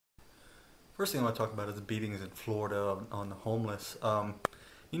First thing I want to talk about is the beatings in Florida on the homeless.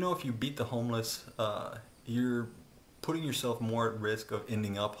 You know, if you beat the homeless, you're putting yourself more at risk of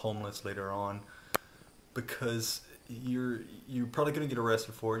ending up homeless later on because you're probably going to get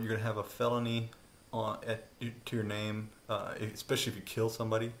arrested for it. You're going to have a felony to your name, especially if you kill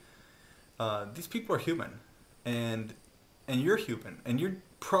somebody. These people are human, and you're human, and you're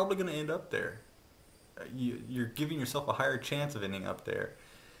probably going to end up there. You're giving yourself a higher chance of ending up there.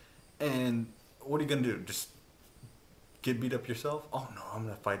 And what are you going to do? Just get beat up yourself? Oh no, I'm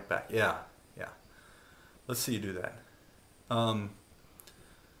going to fight back. Yeah, yeah. Let's see you do that.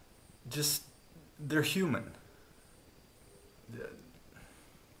 Just, they're human. You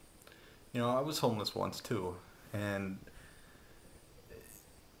know, I was homeless once too, and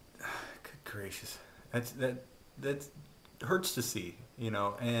good gracious, that hurts to see. You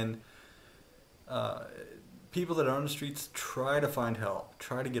know, and people that are on the streets try to find help,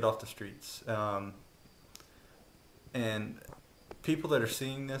 try to get off the streets. And people that are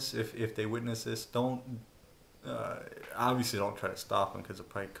seeing this, if they witness this, obviously don't try to stop them because they'll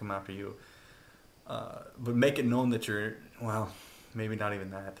probably come after you. But make it known that you're, well, maybe not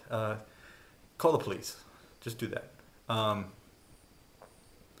even that. Call the police. Just do that. Wow,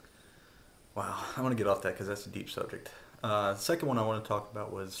 I want to get off that because that's a deep subject. Second one I want to talk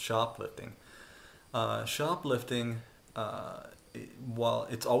about was shoplifting. Shoplifting, while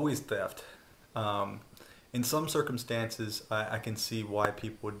it's always theft, in some circumstances I can see why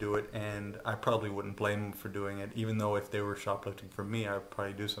people would do it, and I probably wouldn't blame them for doing it, even though if they were shoplifting from me, I would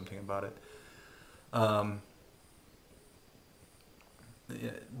probably do something about it. Yeah,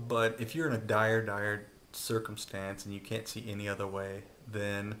 but if you're in a dire circumstance and you can't see any other way,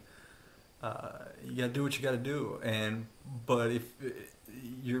 then you gotta do what you gotta do. But if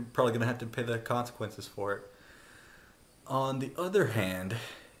you're probably gonna have to pay the consequences for it. On the other hand,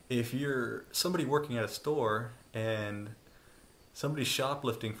 if you're somebody working at a store and somebody's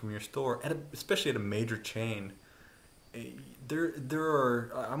shoplifting from your store, especially at a major chain, there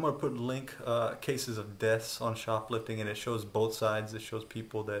are, I'm going to put link cases of deaths on shoplifting, and it shows both sides. It shows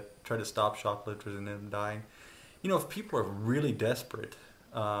people that try to stop shoplifters and then dying. You know, if people are really desperate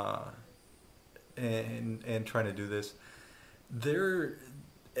and trying to do this, and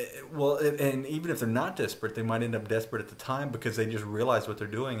even if they're not desperate, they might end up desperate at the time because they just realize what they're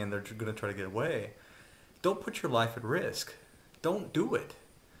doing and they're going to try to get away. Don't put your life at risk. Don't do it.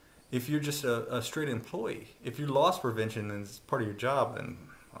 If you're just a straight employee, if you're loss prevention and it's part of your job, then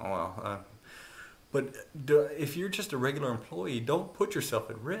oh well. But if you're just a regular employee, don't put yourself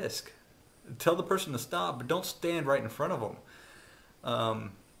at risk. Tell the person to stop, but don't stand right in front of them.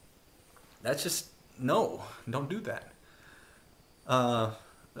 That's just, no, don't do that.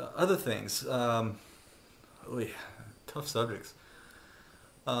 Other things, tough subjects.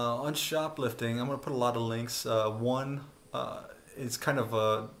 On shoplifting, I'm going to put a lot of links. One, it's kind of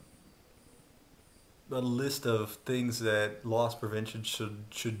a list of things that loss prevention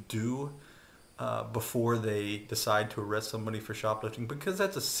should do before they decide to arrest somebody for shoplifting, because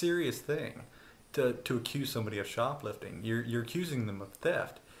that's a serious thing to accuse somebody of shoplifting. You're accusing them of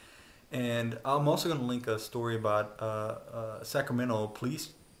theft. And I'm also going to link a story about a Sacramento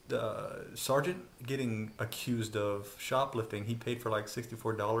police sergeant getting accused of shoplifting. He paid for like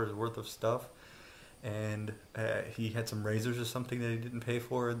 $64 worth of stuff, and he had some razors or something that he didn't pay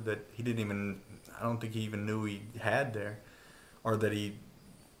for, that he didn't even, I don't think he even knew he had there, or that he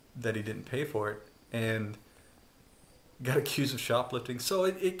didn't pay for it, and got accused of shoplifting. So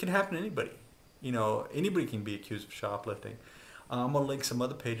it can happen to anybody. You know, anybody can be accused of shoplifting. I'm going to link some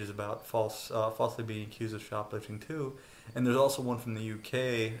other pages about falsely being accused of shoplifting too. And there's also one from the UK.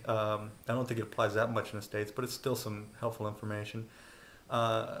 I don't think it applies that much in the States, but it's still some helpful information.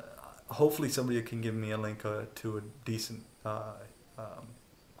 Hopefully somebody can give me a link to a decent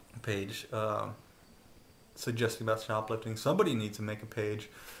page suggesting about shoplifting. Somebody needs to make a page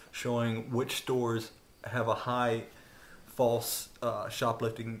showing which stores have a high false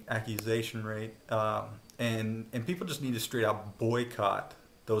shoplifting accusation rate, and people just need to straight out boycott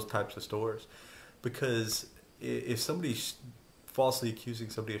those types of stores, because if somebody's falsely accusing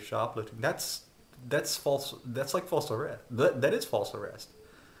somebody of shoplifting, that's false. That's like false arrest. That is false arrest.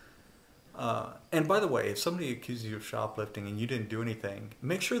 And by the way, if somebody accuses you of shoplifting and you didn't do anything,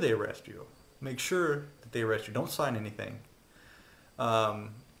 make sure they arrest you. Make sure that they arrest you. Don't sign anything.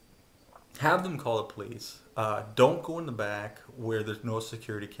 Have them call the police. Don't go in the back where there's no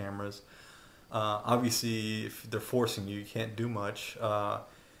security cameras. Obviously, if they're forcing you, you can't do much.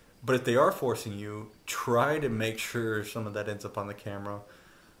 But if they are forcing you, try to make sure some of that ends up on the camera.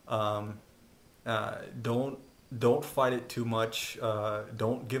 Don't don't fight it too much.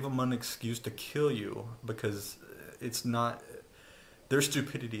 Don't give them an excuse to kill you, because it's not, their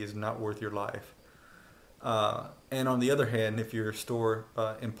stupidity is not worth your life. And on the other hand, if you're a store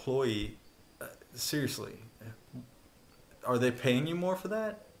employee, seriously, are they paying you more for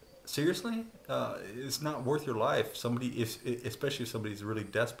that? Seriously? It's not worth your life. Especially if somebody's really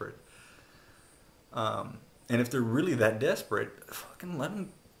desperate. And if they're really that desperate, fucking let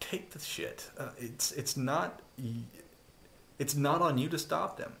them take the shit. It's not on you to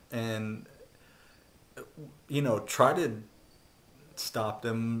stop them. And try to stop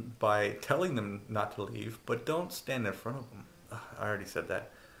them by telling them not to leave, but don't stand in front of them. I already said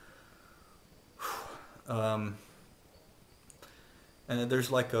that. And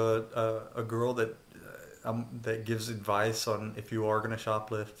there's like a girl that that gives advice on if you are gonna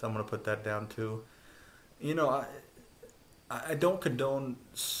shoplift. I'm gonna put that down too. I don't condone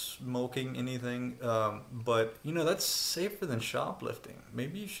smoking anything, but that's safer than shoplifting.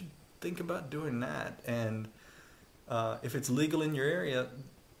 Maybe you should think about doing that. And if it's legal in your area,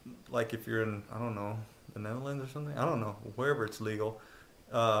 like if you're in, I don't know, the Netherlands or something, I don't know, wherever it's legal,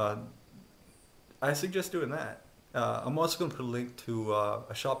 I suggest doing that. I'm also going to put a link to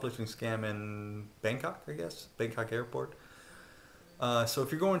a shoplifting scam in Bangkok, I guess, Bangkok airport. So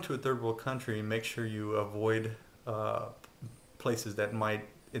if you're going to a third world country, make sure you avoid places that might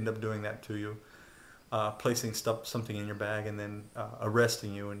end up doing that to you, placing something in your bag and then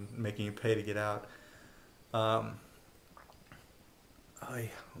arresting you and making you pay to get out.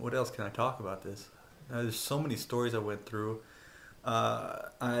 What else can I talk about this? There's so many stories I went through.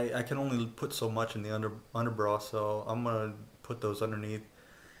 I can only put so much in the underbra, so I'm gonna put those underneath.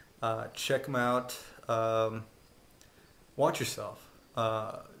 Check them out. Watch yourself.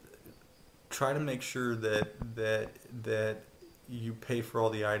 Try to make sure that you pay for all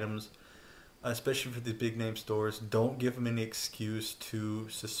the items, especially for these big name stores. Don't give them any excuse to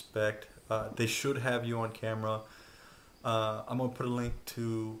suspect. They should have you on camera. I'm gonna put a link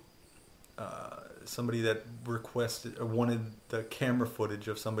to somebody that requested or wanted the camera footage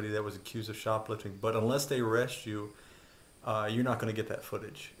of somebody that was accused of shoplifting. But unless they arrest you, you're not going to get that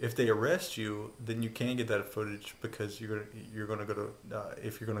footage. If they arrest you, then you can get that footage, because you're going to go to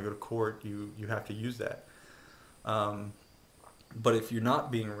if you're going to go to court, you have to use that. But if you're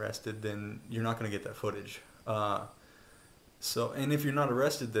not being arrested, then you're not going to get that footage. And if you're not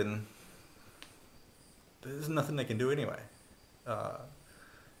arrested, then there's nothing they can do anyway.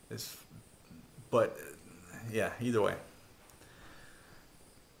 But yeah, either way.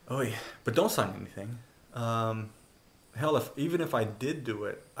 Oh yeah, but don't sign anything. Hell, even if I did do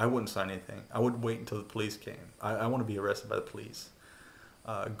it, I wouldn't sign anything. I would wait until the police came. I want to be arrested by the police.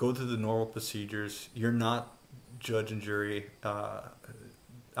 Go through the normal procedures. You're not judge and jury. I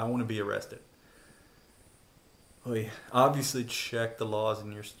want to be arrested. Oh yeah. Obviously, check the laws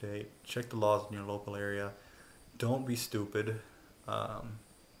in your state. Check the laws in your local area. Don't be stupid.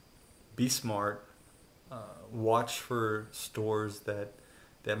 Be smart. Watch for stores that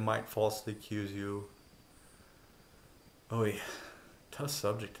might falsely accuse you. Oh yeah, tough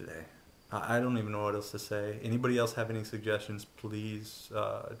subject today. I don't even know what else to say. Anybody else have any suggestions? Please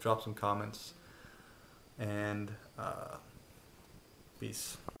drop some comments. And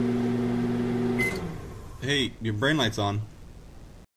peace. Hey, your brain light's on.